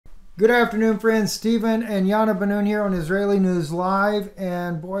Good afternoon, friends. Stephen and Jana Ben-Nun here on Israeli News Live.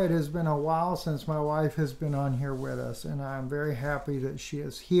 And boy, it has been a while since my wife has been on here with us. And I'm very happy that she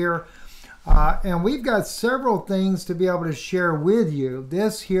is here. And we've got several things to be able to share with you.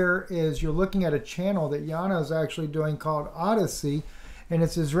 This here is, you're looking at a channel that Jana is actually doing called Odyssey. And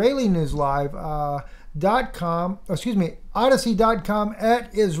it's Israeli News Live. Odyssey.com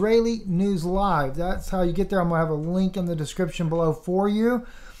at Israeli News Live. That's how you get there. I'm going to have a link in the description below for you.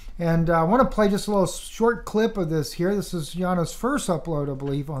 And I want to play just a little short clip of this here. This is Jana's first upload, I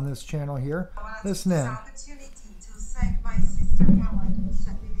believe, on this channel here. Listen in. Opportunity to thank my sister Helen who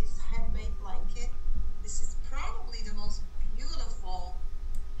sent me this handmade blanket. This is probably the most beautiful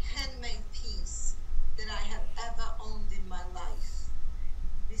handmade piece that I have ever owned in my life.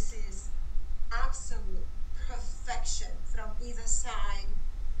 This is absolute perfection from either side.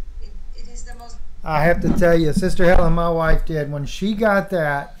 It is the most... I have to tell you, Sister Helen, my wife, did. When she got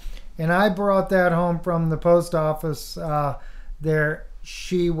that, and I brought that home from the post office there,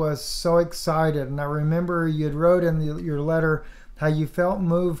 she was so excited. And I remember you had wrote in your letter how you felt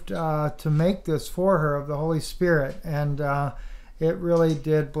moved to make this for her of the Holy Spirit. And it really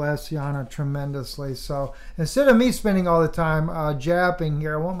did bless Jana tremendously. So instead of me spending all the time japping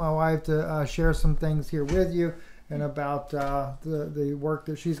here, I want my wife to share some things here with you and about the work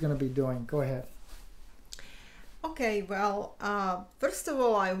that she's going to be doing. Go ahead. Okay, well, first of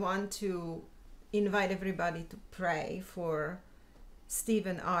all, I want to invite everybody to pray for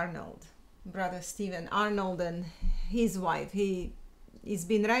Stephen Arnold, Brother Stephen Arnold and his wife. He's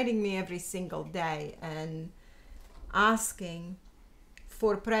been writing me every single day and asking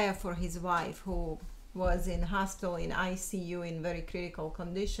for prayer for his wife, who was in hospital in ICU in very critical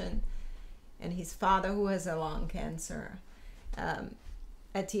condition, and his father, who has a lung cancer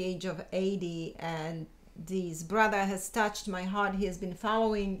at the age of 80. And this brother has touched my heart. He has been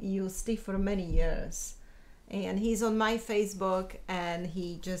following you, Steve, for many years, and he's on my Facebook, and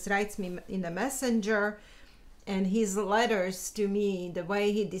he just writes me in the messenger, and his letters to me, the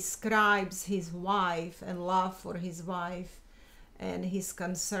way he describes his wife and love for his wife and his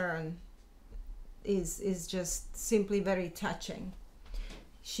concern is just simply very touching.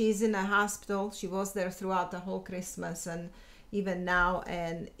 She's in a hospital. She was there throughout the whole Christmas and even now,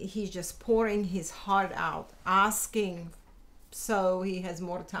 and he's just pouring his heart out, asking so he has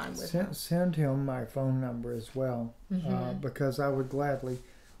more time with her. Send him my phone number as well, because I would gladly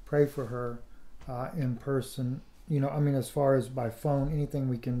pray for her in person. You know, I mean, as far as by phone, anything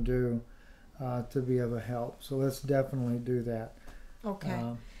we can do to be of a help. So let's definitely do that.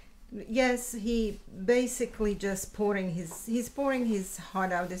 Okay. Yes, he basically just pouring his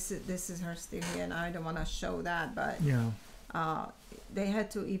heart out. This is her still here, and I don't want to show that, but yeah. They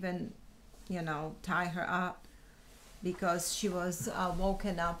had to even, tie her up because she was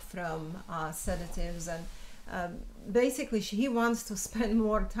woken up from sedatives, and basically he wants to spend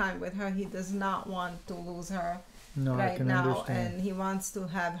more time with her. He does not want to lose her right now, understand. and he wants to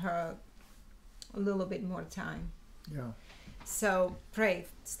have her a little bit more time. Yeah. So pray,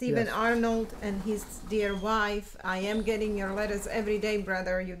 Stephen Arnold and his dear wife. I am getting your letters every day,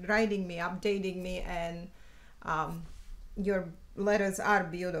 brother. You're writing me, updating me, and your letters are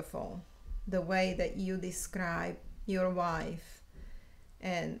beautiful. The way that you describe your wife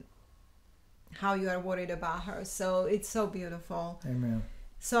and how you are worried about her. So it's so beautiful. Amen.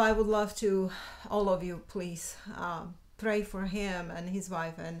 So I would love to, all of you, please pray for him and his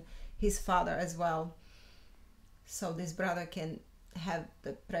wife and his father as well, so this brother can have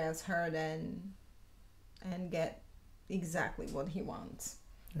the prayers heard and get exactly what he wants.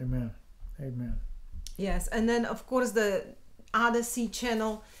 Amen. Amen. Yes, and then of course the Odyssey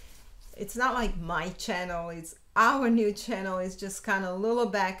channel, it's not like my channel, it's our new channel. It's just kind of a little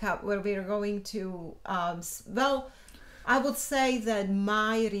backup where we're going to, well, I would say that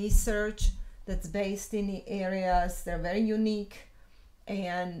my research that's based in the areas, they're very unique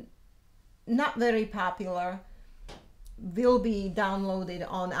and not very popular, will be downloaded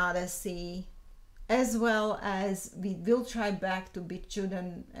on Odyssey, as well as we will try back to BitChute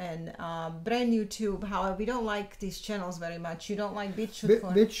and brand YouTube. However, we don't like these channels very much. You don't like BitChute?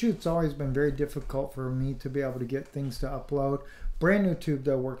 BitChute's always been very difficult for me to be able to get things to upload. Brand YouTube,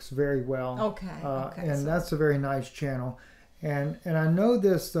 though, works very well. Okay. And so that's a very nice channel. And I know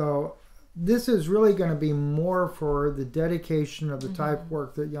this, though, this is really going to be more for the dedication of the type of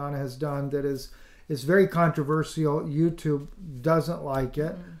work that Jana has done that is very controversial. YouTube doesn't like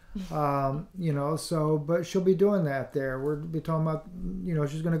it. So, but she'll be doing that there. We'll be talking about,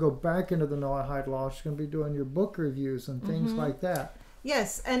 she's going to go back into the Noahide law. She's going to be doing your book reviews and things like that.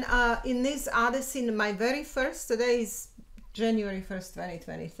 Yes, and in this Odyssey, my very first, today is January 1st,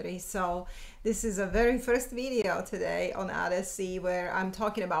 2023. So this is a very first video today on Odyssey where I'm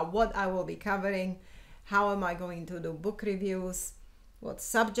talking about what I will be covering, how am I going to do book reviews, what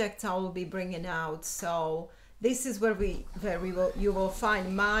subjects I will be bringing out. So this is where you will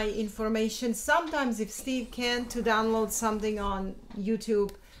find my information. Sometimes if Steve can to download something on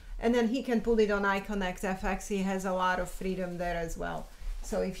YouTube and then he can put it on iConnect FX, he has a lot of freedom there as well.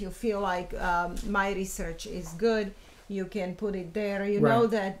 So if you feel like my research is good, you can put it there. You know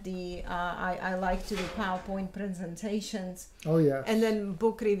that I like to do PowerPoint presentations. Oh yeah. And then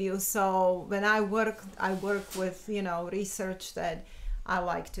book reviews. So when I work with research that I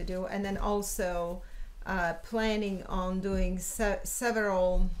like to do, and then also planning on doing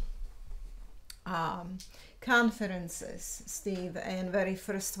several conferences, Steve, and very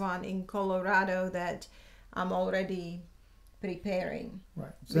first one in Colorado that I'm already preparing.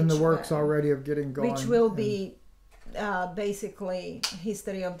 Right. It's in the works already of getting going. Which will be basically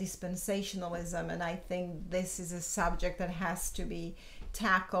history of dispensationalism, and I think this is a subject that has to be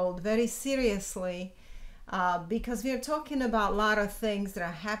tackled very seriously because we are talking about a lot of things that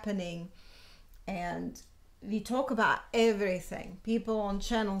are happening, and we talk about everything. People on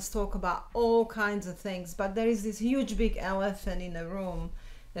channels talk about all kinds of things, but there is this huge big elephant in the room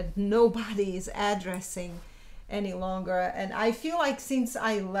that nobody is addressing any longer. And I feel like since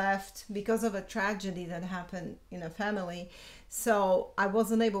I left because of a tragedy that happened in a family, so I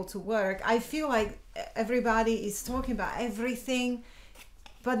wasn't able to work, I feel like everybody is talking about everything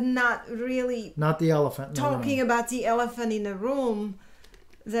but not really the elephant talking about the elephant in the room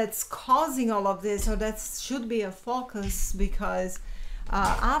that's causing all of this, or that should be a focus, because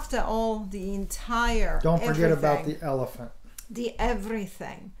after all, the entire don't forget about the elephant, the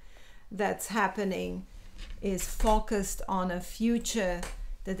everything that's happening is focused on a future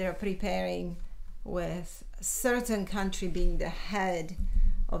that they're preparing with certain country being the head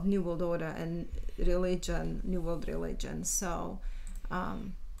of New World Order and religion, New World religion. So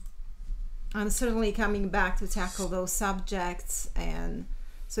I'm certainly coming back to tackle those subjects, and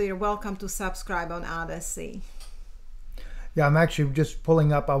so you're welcome to subscribe on Odyssey. Yeah, I'm actually just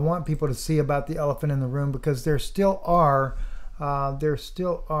pulling up. I want people to see about the elephant in the room, because there still are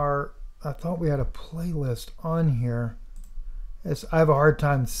I thought we had a playlist on here. I have a hard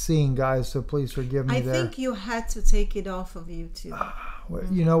time seeing, guys, so please forgive me. I think you had to take it off of YouTube.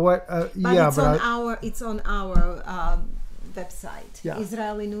 You know what? But yeah, it's on our website. Yeah.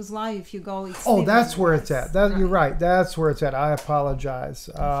 Israeli News Live. If you go, it's that's where it's at. You're right. That's where it's at. I apologize.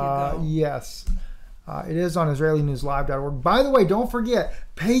 Yes. It is on IsraeliNewsLive.org. By the way, don't forget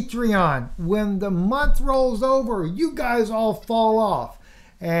Patreon. When the month rolls over, you guys all fall off.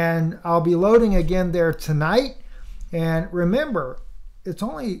 And I'll be loading again there tonight. And remember, it's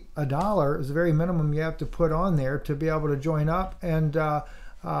only $1 is the very minimum you have to put on there to be able to join up. And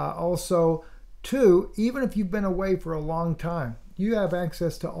also, too, even if you've been away for a long time, you have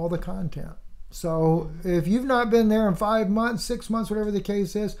access to all the content. So if you've not been there in 5 months, 6 months, whatever the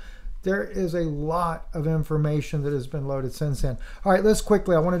case is, there is a lot of information that has been loaded since then. All right, let's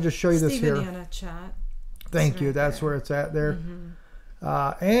quickly, I want to just show you this here. Jana chat. Thank you. That's where it's at there.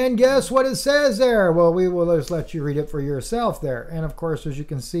 And guess what it says there? Well, we will just let you read it for yourself there. And of course, as you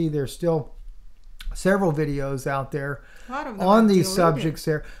can see, there's still several videos out there on these subjects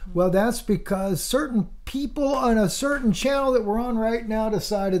there. Well, that's because certain people on a certain channel that we're on right now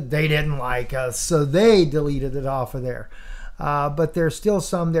decided they didn't like us, so they deleted it off of there. But there's still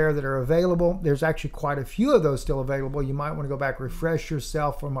some there that are available. There's actually quite a few of those still available. You might want to go back, refresh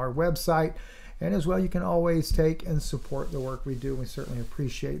yourself from our website. And as well, you can always take and support the work we do. We certainly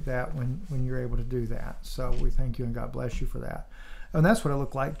appreciate that when you're able to do that. So we thank you and God bless you for that. And that's what I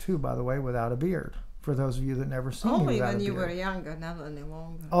look like too, by the way, without a beard. For those of you that never seen me without a beard. Only when you were younger, never any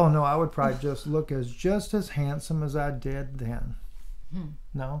longer. Oh no, I would probably just look just as handsome as I did then.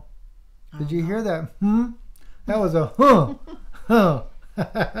 No? Did you hear that? That was a huh.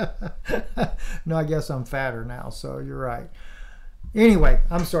 No, I guess I'm fatter now, so you're right. Anyway,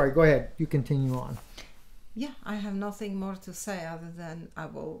 I'm sorry. Go ahead. You continue on. Yeah, I have nothing more to say other than I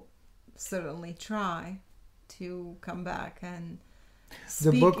will certainly try to come back and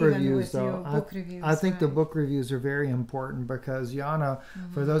speak the book even reviews, with though. you. Book reviews, I think the book reviews are very important because Jana,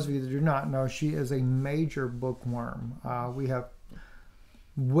 for those of you that do not know, she is a major bookworm. We have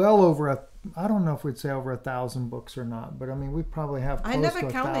well over I don't know if we'd say over 1,000 books or not, but I mean, we probably have close to 1,000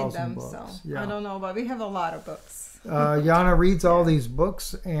 books. I never counted them, so yeah. I don't know, but we have a lot of books. Jana reads all these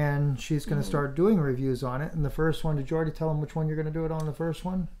books, and she's going to start doing reviews on it. And the first one, did you already tell them which one you're going to do it on, the first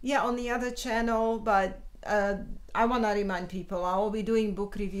one? Yeah, on the other channel, but I want to remind people, I will be doing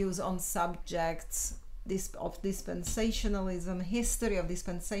book reviews on subjects dispensationalism, history of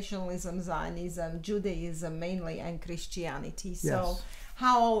dispensationalism, Zionism, Judaism mainly, and Christianity. So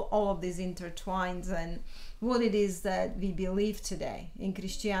how all of this intertwines and what it is that we believe today in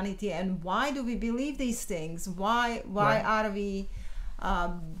Christianity, and why do we believe these things? Why are we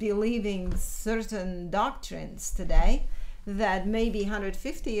believing certain doctrines today that maybe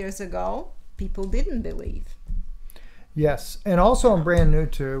 150 years ago people didn't believe? Yes, and also on Brand New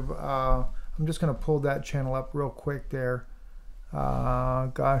Tube, I'm just going to pull that channel up real quick there.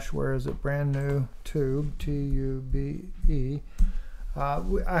 Gosh, where is it? Brand New Tube, T-U-B-E.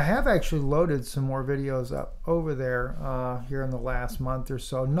 I have actually loaded some more videos up over there here in the last month or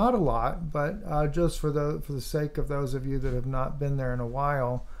so. Not a lot, but just for the sake of those of you that have not been there in a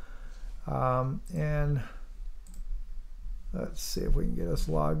while. And let's see if we can get us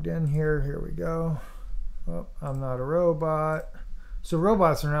logged in here. Here we go. Oh, I'm not a robot. So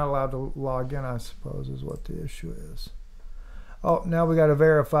robots are not allowed to log in, I suppose, is what the issue is. Oh, now we got to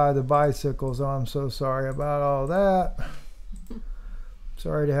verify the bicycles. Oh, I'm so sorry about all that.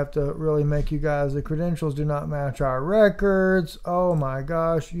 Sorry to have to really make you guys. The credentials do not match our records. Oh my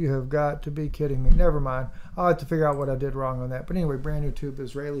gosh, you have got to be kidding me. Never mind. I'll have to figure out what I did wrong on that. But anyway, Brand New Tube,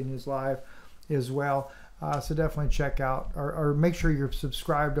 Israeli News Live as well. So definitely check out or make sure you're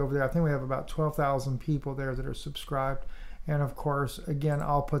subscribed over there. I think we have about 12,000 people there that are subscribed. And of course, again,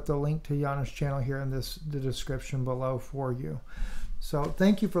 I'll put the link to Jana's channel here in the description below for you. So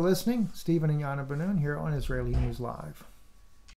thank you for listening. Stephen and Jana Ben-Nun here on Israeli News Live.